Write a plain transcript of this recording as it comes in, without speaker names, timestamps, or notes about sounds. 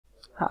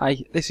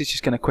Hi, this is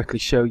just going to quickly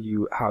show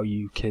you how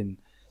you can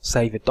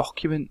save a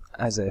document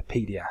as a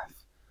PDF,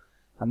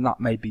 and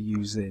that may be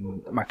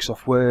using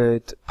Microsoft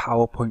Word,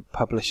 PowerPoint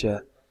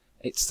Publisher.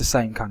 It's the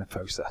same kind of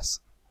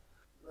process.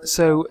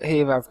 So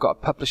here I've got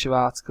a publisher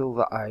article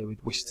that I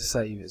would wish to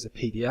save as a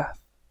PDF.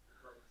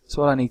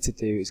 So what I need to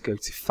do is go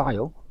to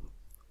File,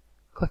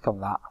 click on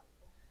that,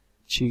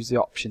 choose the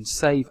option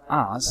Save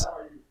As,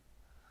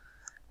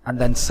 and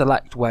then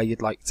select where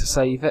you'd like to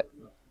save it.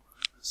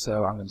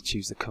 So I'm going to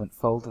choose the current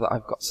folder that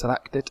I've got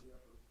selected,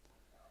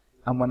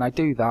 and when I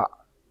do that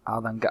I'll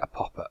then get a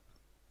pop-up.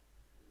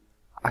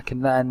 I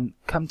can then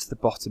come to the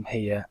bottom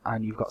here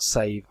and you've got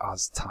Save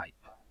As Type.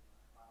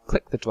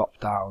 Click the drop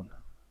down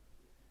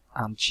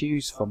and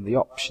choose from the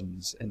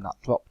options in that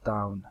drop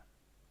down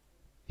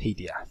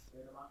PDF.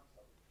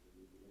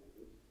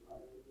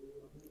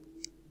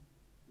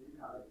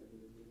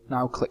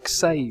 Now click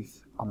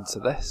Save onto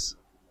this.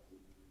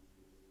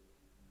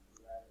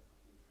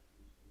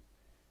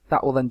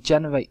 That will then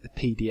generate the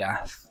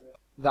PDF.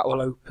 That will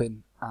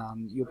open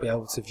and you'll be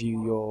able to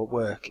view your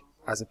work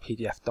as a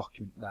PDF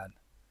document then.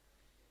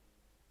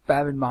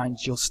 Bear in mind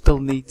you'll still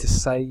need to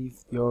save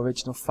your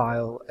original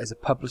file as a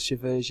publisher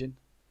version,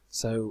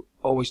 so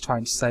always try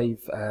and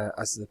save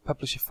as the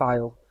publisher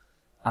file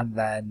and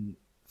then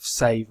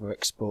save or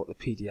export the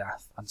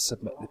PDF and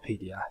submit the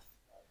PDF.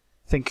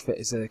 Think of it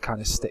as a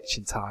kind of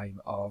stitching time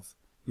of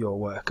your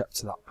work up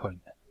to that point.